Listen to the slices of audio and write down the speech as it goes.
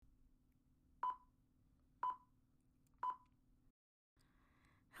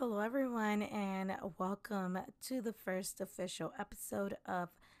Hello, everyone, and welcome to the first official episode of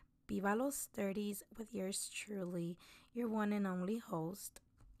Viva los 30's with yours truly, your one and only host,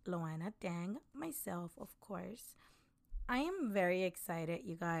 Loana Dang, myself, of course. I am very excited,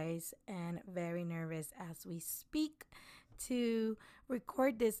 you guys, and very nervous as we speak to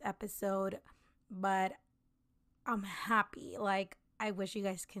record this episode, but I'm happy. I wish you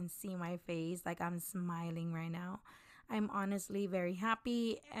guys can see my face. I'm smiling right now. I'm honestly very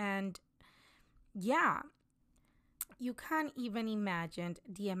happy. And yeah, you can't even imagine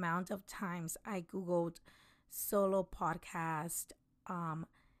the amount of times I Googled solo podcast, um,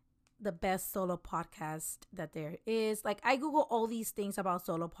 the best solo podcast that there is. I Google all these things about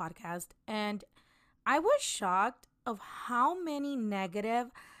solo podcast, and I was shocked of how many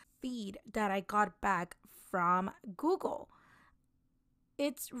negative feed that I got back from Google.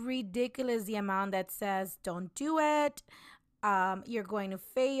 It's ridiculous the amount that says don't do it. You're going to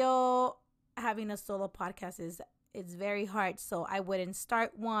fail. Having a solo podcast is it's very hard, so I wouldn't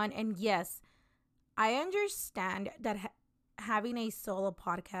start one. And yes, I understand that having a solo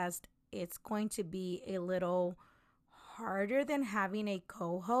podcast it's going to be a little harder than having a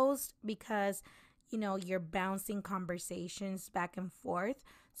co-host because you're bouncing conversations back and forth,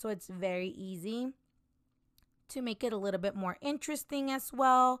 so it's very easy to make it a little bit more interesting as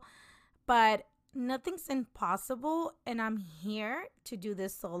well. But nothing's impossible, and I'm here to do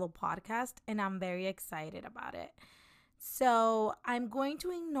this solo podcast, and I'm very excited about it. So I'm going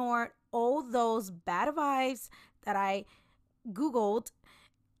to ignore all those bad vibes that I Googled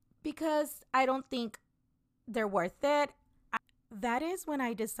because I don't think they're worth it. That is when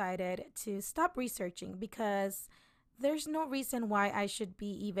I decided to stop researching because there's no reason why I should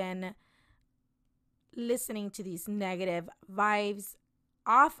be even listening to these negative vibes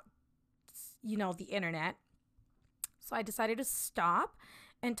off the internet. So I decided to stop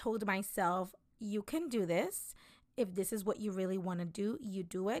and told myself, you can do this. If this is what you really want to do, you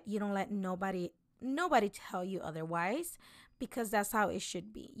do it. You don't let nobody tell you otherwise, because that's how it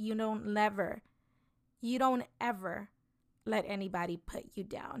should be. You don't ever let anybody put you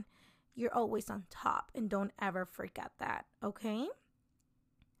down. You're always on top, and don't ever forget that, okay?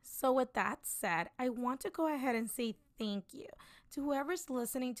 So with that said, I want to go ahead and say thank you to whoever's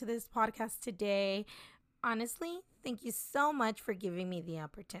listening to this podcast today. Honestly, thank you so much for giving me the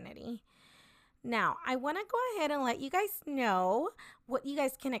opportunity. Now, I want to go ahead and let you guys know what you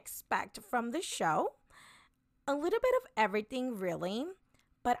guys can expect from the show. A little bit of everything, really,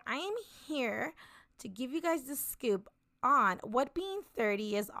 but I am here to give you guys the scoop on what being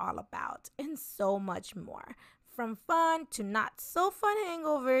 30 is all about and so much more. From fun to not so fun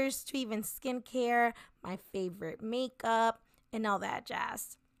hangovers to even skincare, my favorite makeup, and all that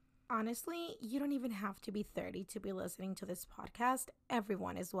jazz. Honestly, you don't even have to be 30 to be listening to this podcast.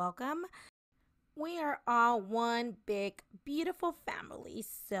 Everyone is welcome. We are all one big, beautiful family,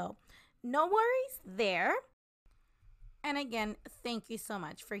 so no worries there. And again, thank you so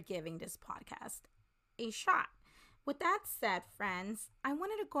much for giving this podcast a shot. With that said, friends, I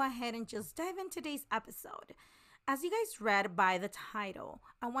wanted to go ahead and just dive into today's episode. As you guys read by the title,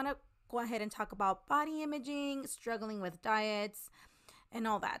 I want to go ahead and talk about body imaging, struggling with diets, and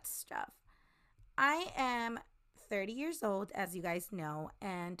all that stuff. I am 30 years old, as you guys know,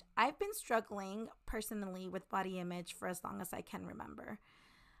 and I've been struggling personally with body image for as long as I can remember.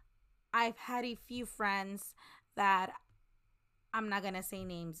 I've had a few friends that I'm not going to say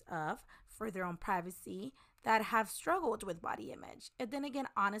names of for their own privacy that have struggled with body image. And then again,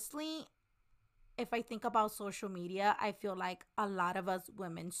 honestly, if I think about social media, I feel like a lot of us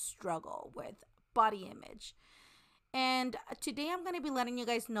women struggle with body image. And today I'm going to be letting you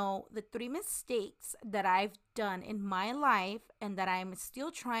guys know the 3 mistakes that I've done in my life and that I'm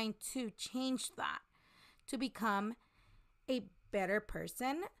still trying to change that to become a better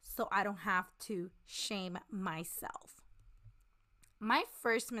person so I don't have to shame myself. My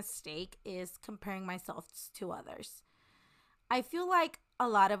first mistake is comparing myself to others. I feel like a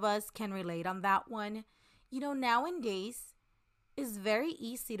lot of us can relate on that one. Nowadays, it's very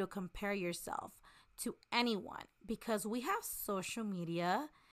easy to compare yourself to anyone because we have social media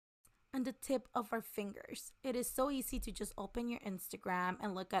on the tip of our fingers. It is so easy to just open your Instagram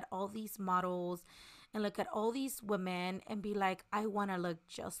and look at all these models and look at all these women and be like, I want to look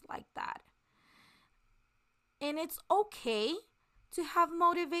just like that. And it's okay to have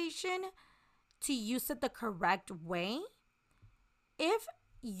motivation, to use it the correct way if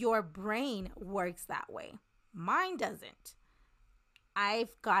your brain works that way. Mine doesn't.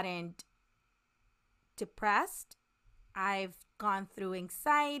 I've gotten depressed. I've gone through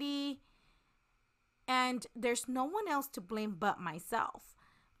anxiety. And there's no one else to blame but myself.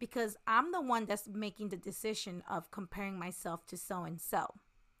 because I'm the one that's making the decision of comparing myself to so and so.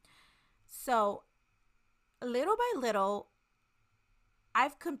 So, little by little,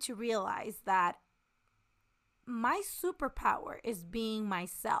 I've come to realize that my superpower is being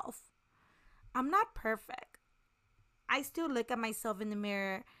myself. I'm not perfect. I still look at myself in the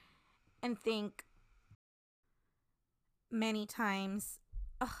mirror and think many times,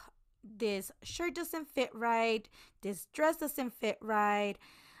 ugh, this shirt doesn't fit right. This dress doesn't fit right.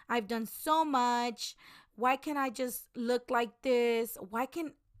 I've done so much. Why can't I just look like this?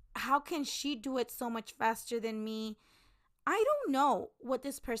 How can she do it so much faster than me? I don't know what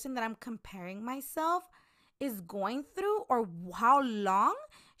this person that I'm comparing myself is going through or how long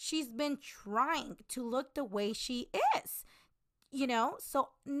she's been trying to look the way she is. So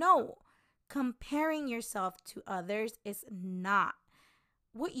no, comparing yourself to others is not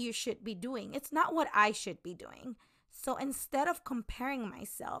what you should be doing. It's not what I should be doing. So instead of comparing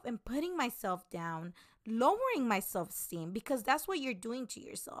myself and putting myself down, lowering my self esteem, because that's what you're doing to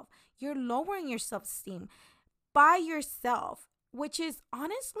yourself, you're lowering your self esteem by yourself, which is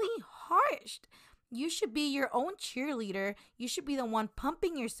honestly harsh. You should be your own cheerleader. You should be the one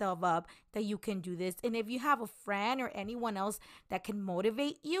pumping yourself up that you can do this. And if you have a friend or anyone else that can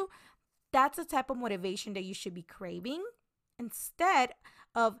motivate you, that's the type of motivation that you should be craving instead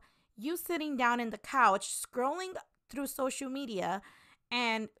of you sitting down in the couch scrolling through social media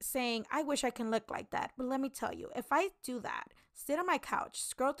and saying, I wish I can look like that. But let me tell you, if I do that, sit on my couch,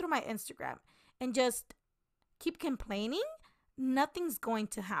 scroll through my Instagram, and just keep complaining, nothing's going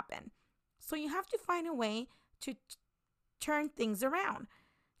to happen. So you have to find a way to turn things around.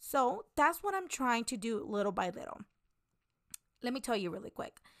 So that's what I'm trying to do little by little. Let me tell you really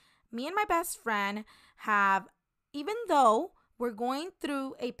quick. Me and my best friend have, even though we're going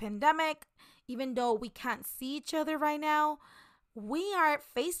through a pandemic, even though we can't see each other right now, we are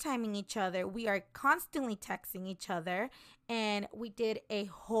FaceTiming each other. We are constantly texting each other. And we did a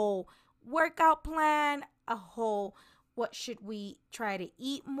whole workout plan, a whole what should we try to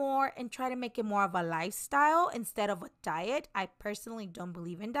eat more and try to make it more of a lifestyle instead of a diet. I personally don't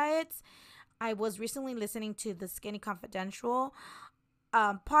believe in diets. I was recently listening to the Skinny Confidential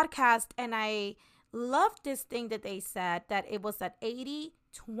podcast, and I loved this thing that they said, that it was at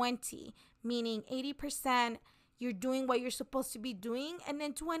 80-20, meaning 80% you're doing what you're supposed to be doing, and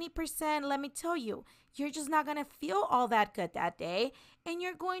then 20%, let me tell you, you're just not going to feel all that good that day, and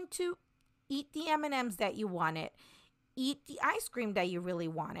you're going to eat the M&Ms that you wanted, eat the ice cream that you really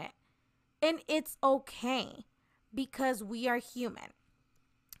wanted. And it's okay because we are human.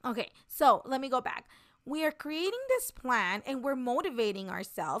 Okay, so let me go back. We are creating this plan and we're motivating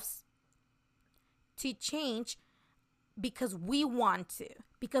ourselves to change because we want to,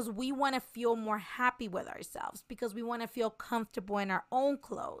 because we want to feel more happy with ourselves, because we want to feel comfortable in our own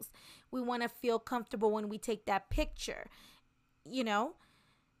clothes. We want to feel comfortable when we take that picture,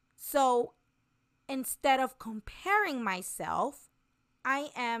 So instead of comparing myself, I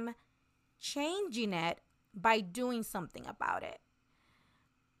am changing it by doing something about it.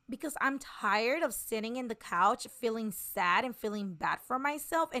 Because I'm tired of sitting in the couch feeling sad and feeling bad for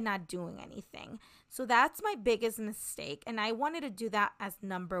myself and not doing anything. So that's my biggest mistake. And I wanted to do that as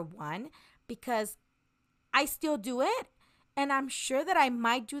number one because I still do it. And I'm sure that I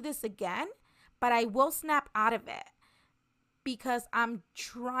might do this again, but I will snap out of it because I'm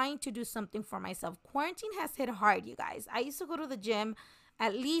trying to do something for myself. Quarantine has hit hard, you guys. I used to go to the gym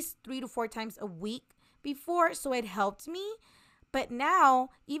at least 3 to 4 times a week before, so it helped me. But now,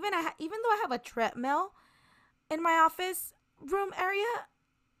 even though I have a treadmill in my office room area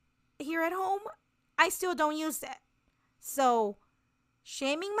here at home, I still don't use it. So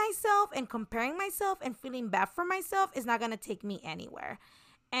shaming myself and comparing myself and feeling bad for myself is not going to take me anywhere.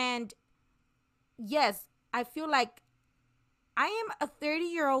 And yes, I feel like I am a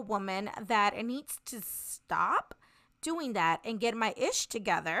 30-year-old woman that needs to stop doing that and get my ish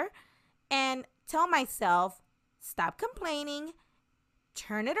together and tell myself, stop complaining,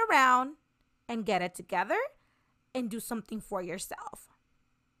 turn it around, and get it together and do something for yourself.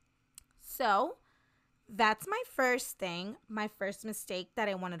 So that's my first thing, my first mistake that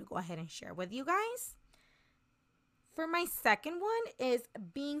I wanted to go ahead and share with you guys. For my second one is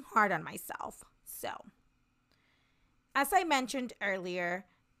being hard on myself. So, as I mentioned earlier,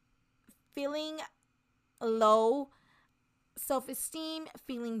 feeling low self-esteem,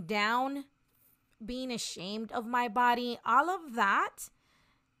 feeling down, being ashamed of my body, all of that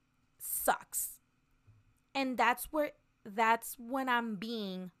sucks. And that's when I'm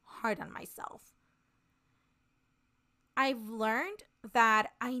being hard on myself. I've learned that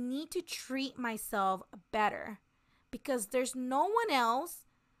I need to treat myself better because there's no one else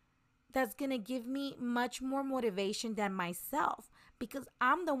that's going to give me much more motivation than myself, because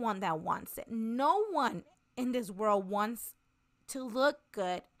I'm the one that wants it. No one in this world wants to look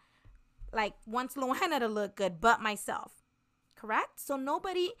good, like wants Loana to look good, but myself. Correct? So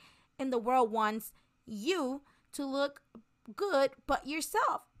nobody in the world wants you to look good but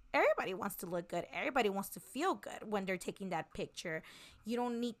yourself. Everybody wants to look good. Everybody wants to feel good when they're taking that picture. You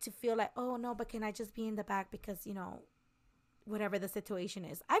don't need to feel like, oh no, but can I just be in the back because, whatever the situation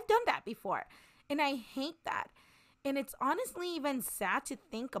is. I've done that before and I hate that. And it's honestly even sad to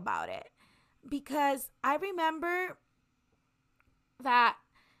think about it, because I remember that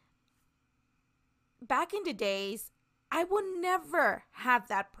back in the days, I would never have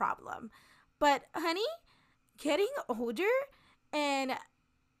that problem. But honey, getting older and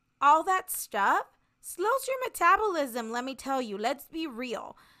all that stuff slows your metabolism, let me tell you. Let's be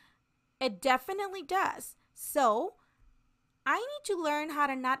real. It definitely does. So I need to learn how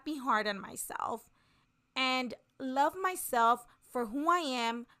to not be hard on myself and love myself for who I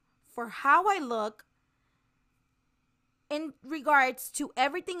am, for how I look, in regards to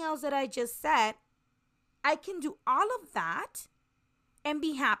everything else that I just said. I can do all of that and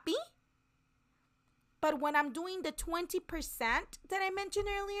be happy. But when I'm doing the 20% that I mentioned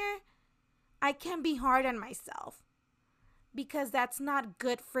earlier, I can be hard on myself, because that's not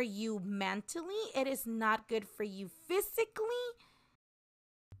good for you mentally. It is not good for you physically.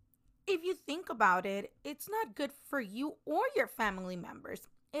 If you think about it, it's not good for you or your family members.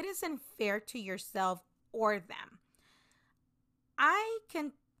 It isn't fair to yourself or them. I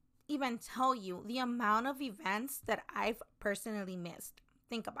can even tell you the amount of events that I've personally missed.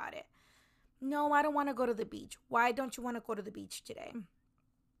 Think about it. No, I don't want to go to the beach. Why don't you want to go to the beach today?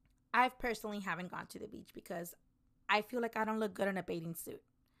 I personally haven't gone to the beach because I feel like I don't look good in a bathing suit.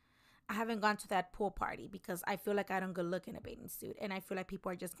 I haven't gone to that pool party because I feel like I don't look in a bathing suit, and I feel like people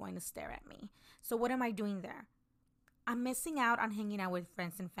are just going to stare at me. So what am I doing there? I'm missing out on hanging out with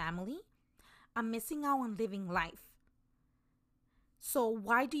friends and family. I'm missing out on living life. So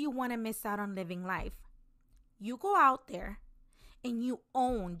why do you want to miss out on living life? You go out there and you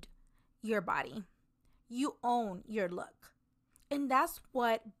owned your body. You own your look. And that's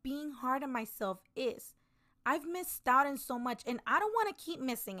what being hard on myself is. I've missed out on so much, and I don't want to keep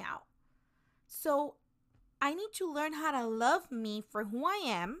missing out. So I need to learn how to love me for who I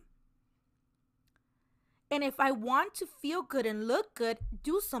am. And if I want to feel good and look good,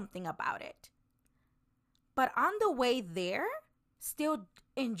 do something about it. But on the way there, still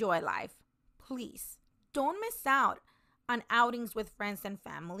enjoy life. Please don't miss out on outings with friends and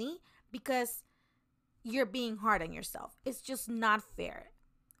family because you're being hard on yourself. It's just not fair.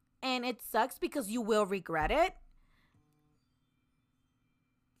 And it sucks because you will regret it.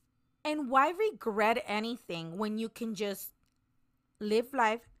 And why regret anything when you can just live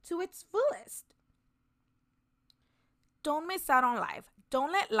life to its fullest? Don't miss out on life.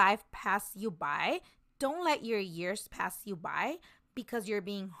 Don't let life pass you by. Don't let your years pass you by because you're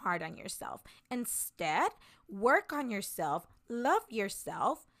being hard on yourself. Instead, work on yourself, love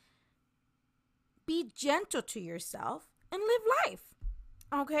yourself, be gentle to yourself, and live life.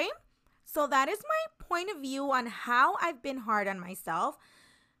 Okay? So that is my point of view on how I've been hard on myself.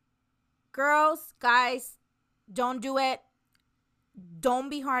 Girls, guys, don't do it. Don't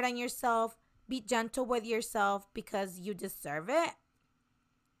be hard on yourself. Be gentle with yourself because you deserve it.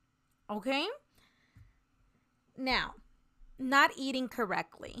 Okay? Now, not eating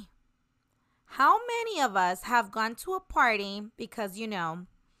correctly. How many of us have gone to a party because,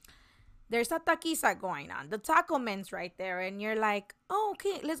 there's a taquiza going on. The taco man's right there. And you're like, oh,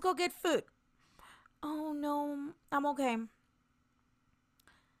 okay, let's go get food. Oh, no, I'm okay.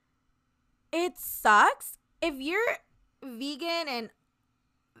 It sucks. If you're vegan and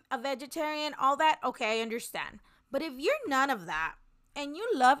a vegetarian, all that, okay, I understand. But if you're none of that and you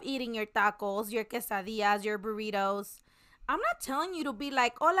love eating your tacos, your quesadillas, your burritos, I'm not telling you to be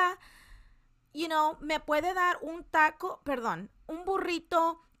like, hola, me puede dar un taco, perdón, un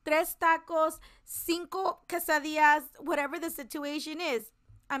burrito, 3 tacos, 5 quesadillas, whatever the situation is.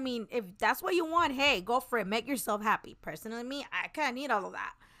 I mean, if that's what you want, hey, go for it. Make yourself happy. Personally, me, I can't eat all of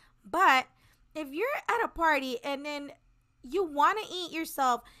that. But if you're at a party and then you want to eat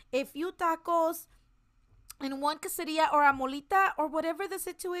yourself a few tacos and 1 quesadilla or a molita or whatever the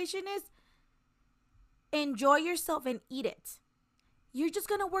situation is, enjoy yourself and eat it. You're just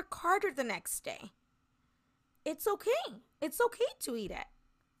going to work harder the next day. It's okay. It's okay to eat it.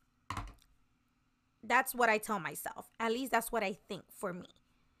 That's what I tell myself. At least that's what I think for me.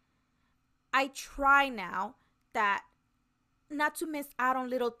 I try now that not to miss out on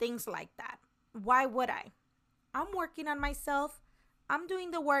little things like that. Why would I? I'm working on myself. I'm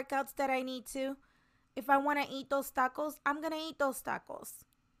doing the workouts that I need to. If I want to eat those tacos, I'm going to eat those tacos.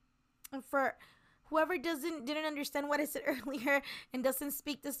 And for whoever didn't understand what I said earlier and doesn't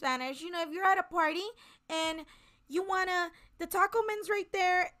speak the Spanish, if you're at a party and you want to, the taco man's right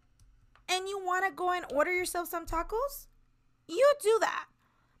there and you want to go and order yourself some tacos, you do that.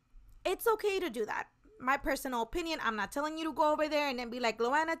 It's okay to do that. My personal opinion, I'm not telling you to go over there and then be like,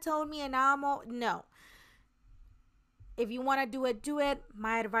 Loana told me and now no. If you want to do it, do it.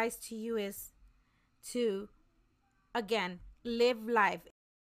 My advice to you is to, again, live life.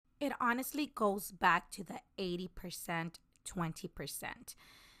 It honestly goes back to the 80%, 20%.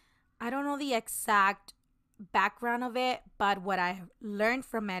 I don't know the exact background of it, but what I learned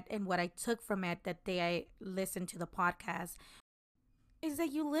from it and what I took from it that day I listened to the podcast is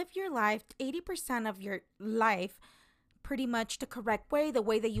that you live your life, 80% of your life, pretty much the correct way, the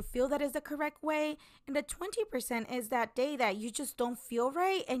way that you feel that is the correct way. And the 20% is that day that you just don't feel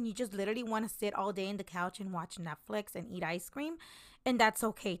right and you just literally want to sit all day in the couch and watch Netflix and eat ice cream. And that's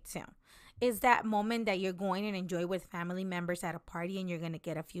okay too. Is that moment that you're going and enjoy with family members at a party and you're going to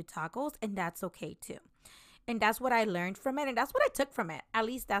get a few tacos, and that's okay too. And that's what I learned from it, and that's what I took from it. At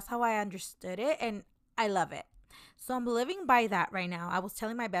least that's how I understood it, and I love it. So I'm living by that right now. I was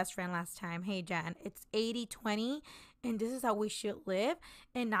telling my best friend last time, hey Jan, it's 80-20, and this is how we should live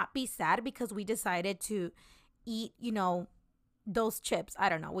and not be sad because we decided to eat, those chips. I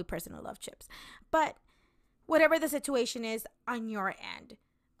don't know. We personally love chips. But whatever the situation is on your end,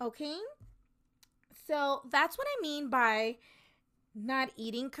 okay? So that's what I mean by not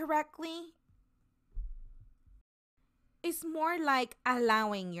eating correctly. It's more like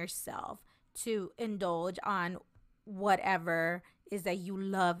allowing yourself to indulge on whatever is that you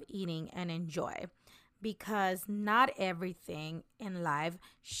love eating and enjoy, because not everything in life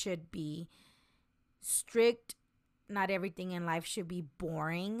should be strict. Not everything in life should be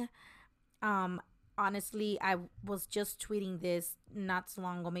boring. Honestly, I was just tweeting this not so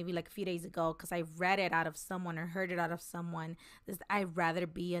long ago, maybe like a few days ago, because I read it out of someone or heard it out of someone. I'd rather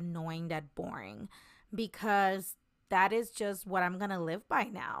be annoying than boring, because that is just what I'm going to live by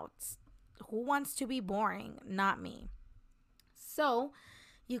now. Who wants to be boring? Not me. So,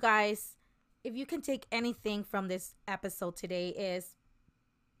 you guys, if you can take anything from this episode today is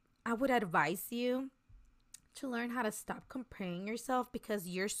I would advise you to learn how to stop comparing yourself, because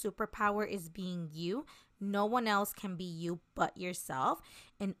your superpower is being you. No one else can be you but yourself,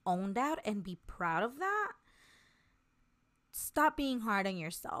 and own that and be proud of that. Stop being hard on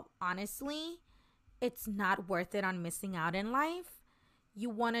yourself. Honestly, it's not worth it on missing out in life. You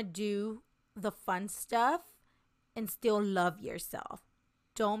want to do the fun stuff and still love yourself.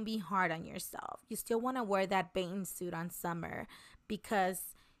 Don't be hard on yourself. You still want to wear that bathing suit on summer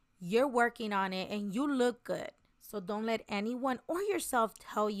because you're working on it and you look good. So don't let anyone or yourself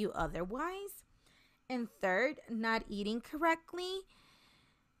tell you otherwise. And third, not eating correctly.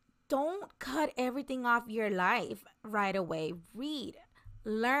 Don't cut everything off your life right away. Read,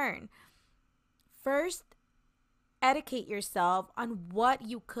 learn. First, educate yourself on what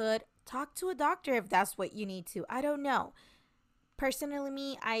you could. Talk to a doctor if that's what you need to. I don't know. Personally,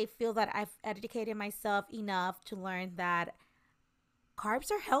 me, I feel that I've educated myself enough to learn that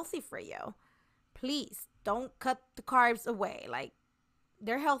carbs are healthy for you. Please don't cut the carbs away. Like,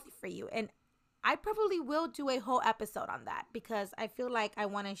 they're healthy for you. And I probably will do a whole episode on that because I feel like I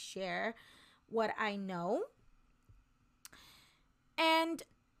want to share what I know. And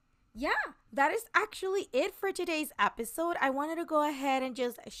yeah, that is actually it for today's episode. I wanted to go ahead and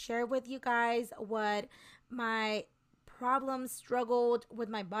just share with you guys what my problems, struggled with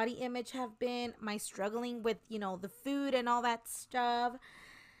my body image have been, my struggling with, the food and all that stuff.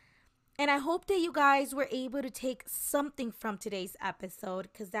 And I hope that you guys were able to take something from today's episode,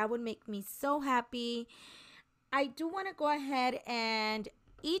 because that would make me so happy. I do want to go ahead and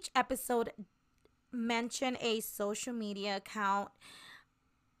each episode mention a social media account,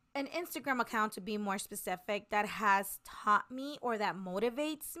 an Instagram account to be more specific, that has taught me or that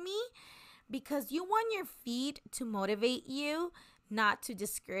motivates me, because you want your feed to motivate you, not to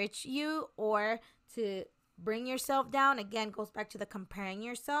discourage you or to bring yourself down. Again, goes back to the comparing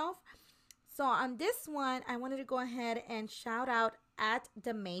yourself. So on this one, I wanted to go ahead and shout out at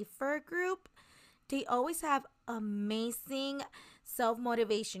the Mayfair group. They always have amazing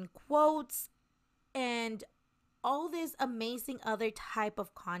self-motivation quotes and all this amazing other type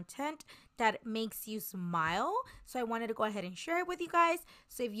of content that makes you smile. So I wanted to go ahead and share it with you guys.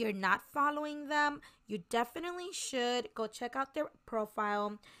 So if you're not following them, you definitely should go check out their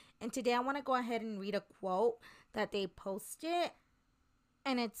profile. And today I want to go ahead and read a quote that they posted.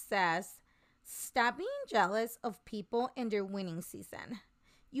 And it says, Stop being jealous of people in their winning season.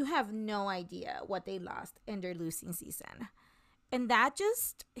 You have no idea what they lost in their losing season. And that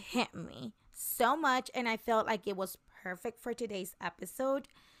just hit me so much. And I felt like it was perfect for today's episode.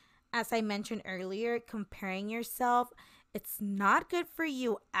 As I mentioned earlier, comparing yourself, it's not good for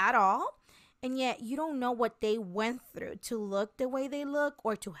you at all. And yet you don't know what they went through to look the way they look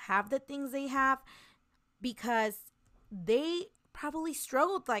or to have the things they have, because they probably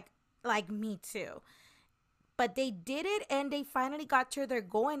struggled like me too. But they did it and they finally got to their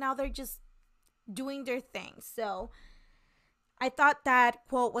goal, and now they're just doing their thing. So I thought that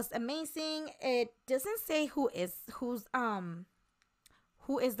quote was amazing. It doesn't say who is the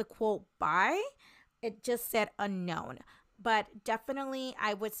quote by. It just said unknown. But definitely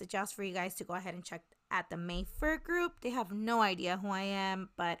I would suggest for you guys to go ahead and check at the Mayfair group. They have no idea who I am,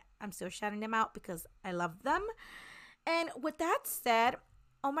 but I'm still shouting them out because I love them. And with that said,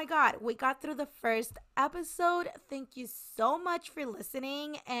 oh my God, we got through the first episode. Thank you so much for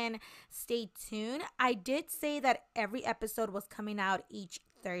listening and stay tuned. I did say that every episode was coming out each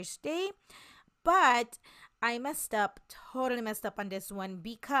Thursday, but I messed up, totally messed up on this one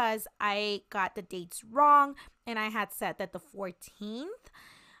because I got the dates wrong and I had said that the 14th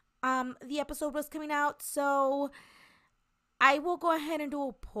the episode was coming out. So I will go ahead and do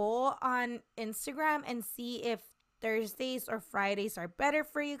a poll on Instagram and see if Thursdays or Fridays are better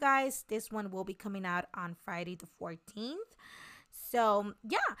for you guys. This one will be coming out on Friday the 14th. So,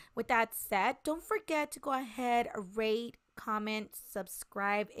 yeah, with that said, don't forget to go ahead, rate, comment,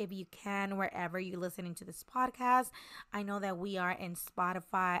 subscribe if you can, wherever you're listening to this podcast. I know that we are in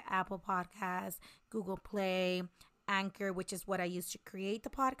Spotify, Apple Podcasts, Google Play, Anchor, which is what I use to create the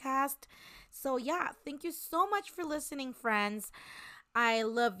podcast. So, yeah, thank you so much for listening, friends. I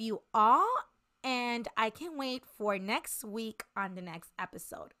love you all, and I can't wait for next week on the next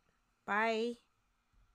episode. Bye.